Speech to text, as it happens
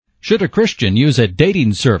Should a Christian use a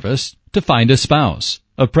dating service to find a spouse?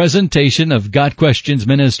 A presentation of Got Questions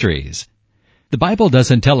Ministries. The Bible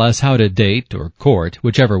doesn't tell us how to date or court,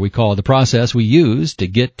 whichever we call the process we use to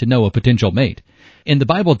get to know a potential mate. In the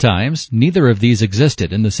Bible times, neither of these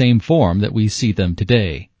existed in the same form that we see them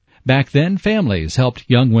today. Back then, families helped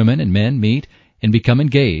young women and men meet and become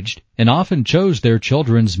engaged, and often chose their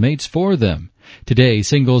children's mates for them. Today,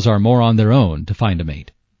 singles are more on their own to find a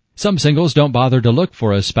mate. Some singles don't bother to look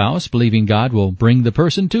for a spouse, believing God will bring the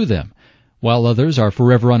person to them, while others are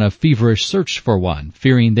forever on a feverish search for one,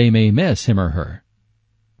 fearing they may miss him or her.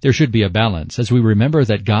 There should be a balance as we remember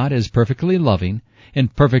that God is perfectly loving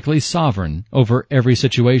and perfectly sovereign over every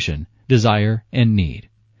situation, desire, and need.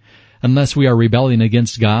 Unless we are rebelling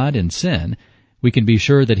against God in sin, we can be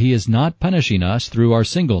sure that He is not punishing us through our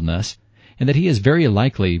singleness, and that He is very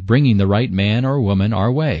likely bringing the right man or woman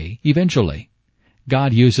our way eventually.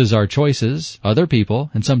 God uses our choices, other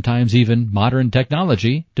people, and sometimes even modern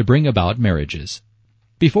technology to bring about marriages.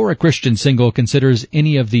 Before a Christian single considers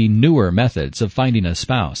any of the newer methods of finding a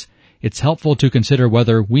spouse, it's helpful to consider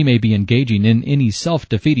whether we may be engaging in any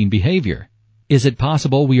self-defeating behavior. Is it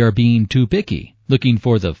possible we are being too picky, looking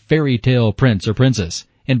for the fairy tale prince or princess,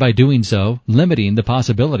 and by doing so, limiting the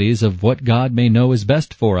possibilities of what God may know is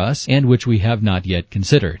best for us and which we have not yet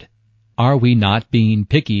considered? Are we not being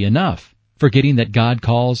picky enough, forgetting that God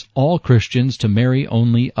calls all Christians to marry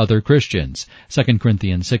only other Christians, 2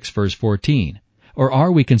 Corinthians 6 verse 14? Or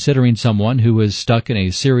are we considering someone who is stuck in a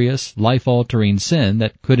serious, life-altering sin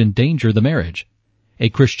that could endanger the marriage? A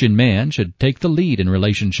Christian man should take the lead in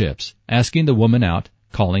relationships, asking the woman out,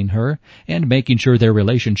 calling her, and making sure their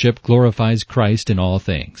relationship glorifies Christ in all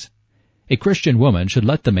things. A Christian woman should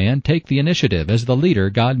let the man take the initiative as the leader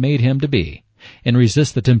God made him to be, and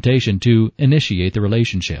resist the temptation to initiate the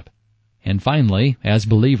relationship. And finally, as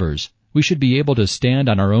believers, we should be able to stand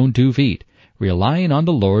on our own 2 feet, relying on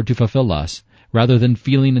the Lord to fulfill us, rather than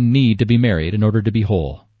feeling a need to be married in order to be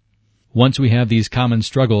whole. Once we have these common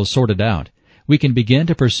struggles sorted out, we can begin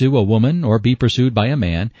to pursue a woman or be pursued by a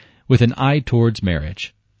man with an eye towards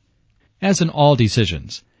marriage. As in all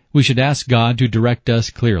decisions, we should ask God to direct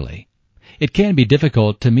us clearly. It can be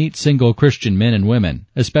difficult to meet single Christian men and women,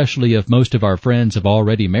 especially if most of our friends have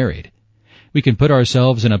already married. We can put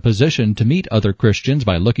ourselves in a position to meet other Christians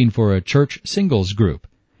by looking for a church singles group.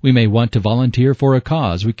 We may want to volunteer for a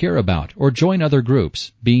cause we care about or join other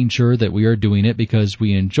groups, being sure that we are doing it because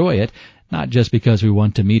we enjoy it, not just because we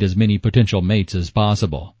want to meet as many potential mates as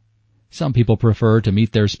possible. Some people prefer to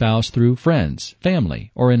meet their spouse through friends,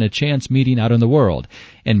 family, or in a chance meeting out in the world,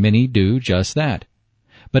 and many do just that.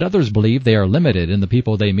 But others believe they are limited in the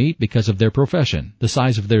people they meet because of their profession, the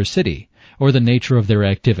size of their city, or the nature of their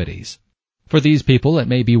activities. For these people, it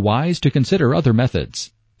may be wise to consider other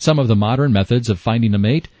methods. Some of the modern methods of finding a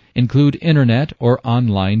mate include internet or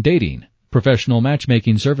online dating, professional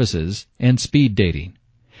matchmaking services, and speed dating.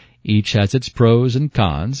 Each has its pros and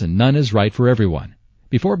cons, and none is right for everyone.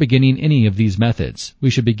 Before beginning any of these methods, we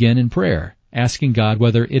should begin in prayer, asking God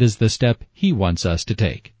whether it is the step He wants us to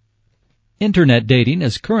take. Internet dating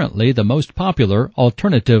is currently the most popular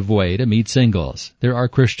alternative way to meet singles. There are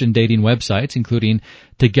Christian dating websites, including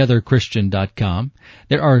TogetherChristian.com.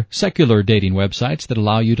 There are secular dating websites that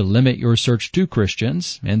allow you to limit your search to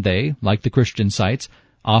Christians, and they, like the Christian sites,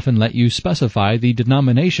 often let you specify the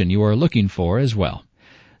denomination you are looking for as well.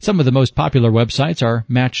 Some of the most popular websites are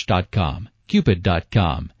Match.com,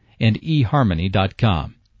 Cupid.com, and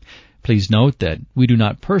eHarmony.com. Please note that we do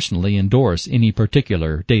not personally endorse any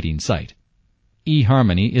particular dating site.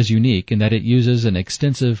 eHarmony is unique in that it uses an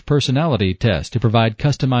extensive personality test to provide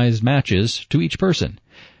customized matches to each person.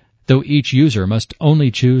 Though each user must only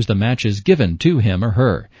choose the matches given to him or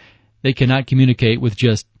her, they cannot communicate with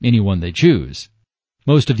just anyone they choose.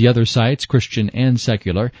 Most of the other sites, Christian and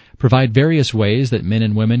secular, provide various ways that men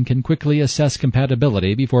and women can quickly assess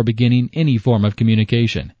compatibility before beginning any form of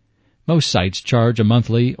communication. Most sites charge a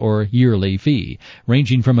monthly or yearly fee,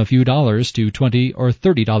 ranging from a few dollars to $20 or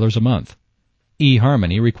 $30 a month.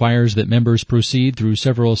 eHarmony requires that members proceed through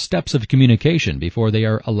several steps of communication before they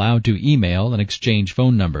are allowed to email and exchange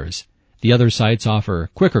phone numbers. The other sites offer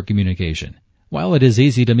quicker communication. While it is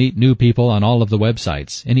easy to meet new people on all of the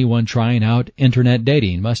websites, anyone trying out internet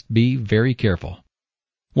dating must be very careful.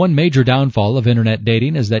 One major downfall of internet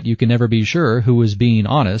dating is that you can never be sure who is being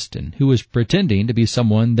honest and who is pretending to be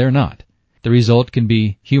someone they're not. The result can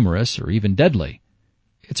be humorous or even deadly.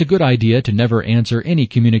 It's a good idea to never answer any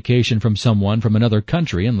communication from someone from another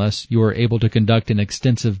country unless you are able to conduct an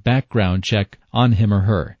extensive background check on him or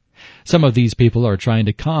her. Some of these people are trying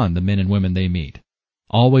to con the men and women they meet.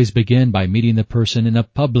 Always begin by meeting the person in a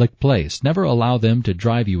public place. Never allow them to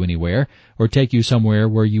drive you anywhere or take you somewhere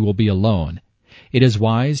where you will be alone. It is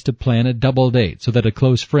wise to plan a double date so that a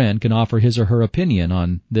close friend can offer his or her opinion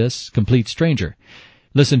on this complete stranger.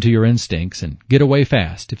 Listen to your instincts and get away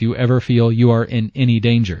fast if you ever feel you are in any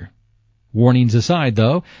danger. Warnings aside,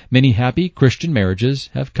 though, many happy Christian marriages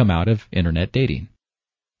have come out of Internet dating.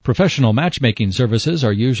 Professional matchmaking services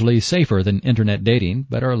are usually safer than Internet dating,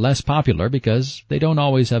 but are less popular because they don't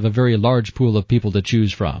always have a very large pool of people to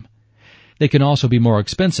choose from. They can also be more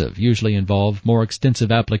expensive, usually involve more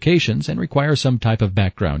extensive applications, and require some type of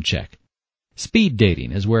background check. Speed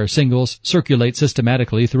dating is where singles circulate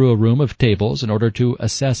systematically through a room of tables in order to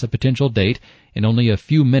assess a potential date in only a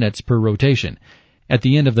few minutes per rotation. At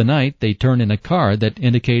the end of the night, they turn in a card that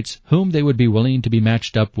indicates whom they would be willing to be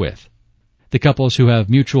matched up with. The couples who have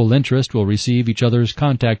mutual interest will receive each other's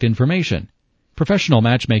contact information. Professional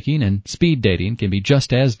matchmaking and speed dating can be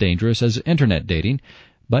just as dangerous as Internet dating,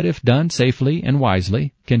 but if done safely and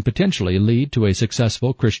wisely, can potentially lead to a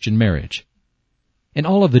successful Christian marriage. In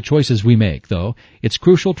all of the choices we make, though, it's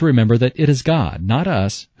crucial to remember that it is God, not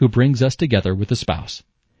us, who brings us together with a spouse.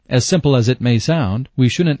 As simple as it may sound, we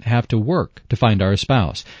shouldn't have to work to find our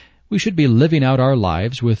spouse. We should be living out our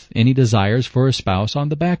lives with any desires for a spouse on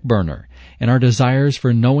the back burner, and our desires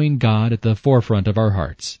for knowing God at the forefront of our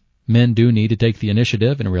hearts. Men do need to take the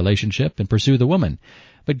initiative in a relationship and pursue the woman,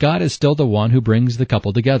 but God is still the one who brings the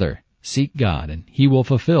couple together. Seek God, and He will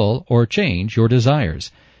fulfill or change your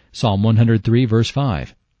desires. Psalm 103, verse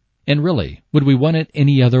 5. And really, would we want it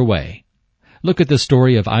any other way? Look at the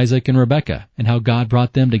story of Isaac and Rebekah and how God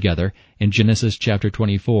brought them together in Genesis chapter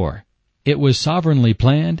 24. It was sovereignly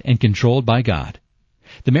planned and controlled by God.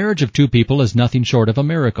 The marriage of two people is nothing short of a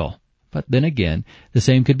miracle. But then again, the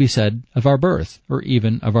same could be said of our birth, or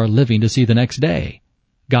even of our living to see the next day.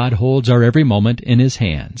 God holds our every moment in His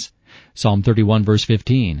hands. Psalm 31, verse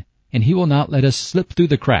 15. And He will not let us slip through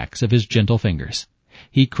the cracks of His gentle fingers.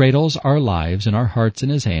 He cradles our lives and our hearts in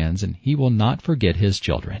His hands, and He will not forget His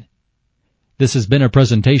children. This has been a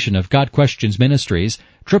presentation of God Questions Ministries,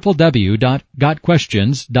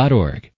 www.godquestions.org.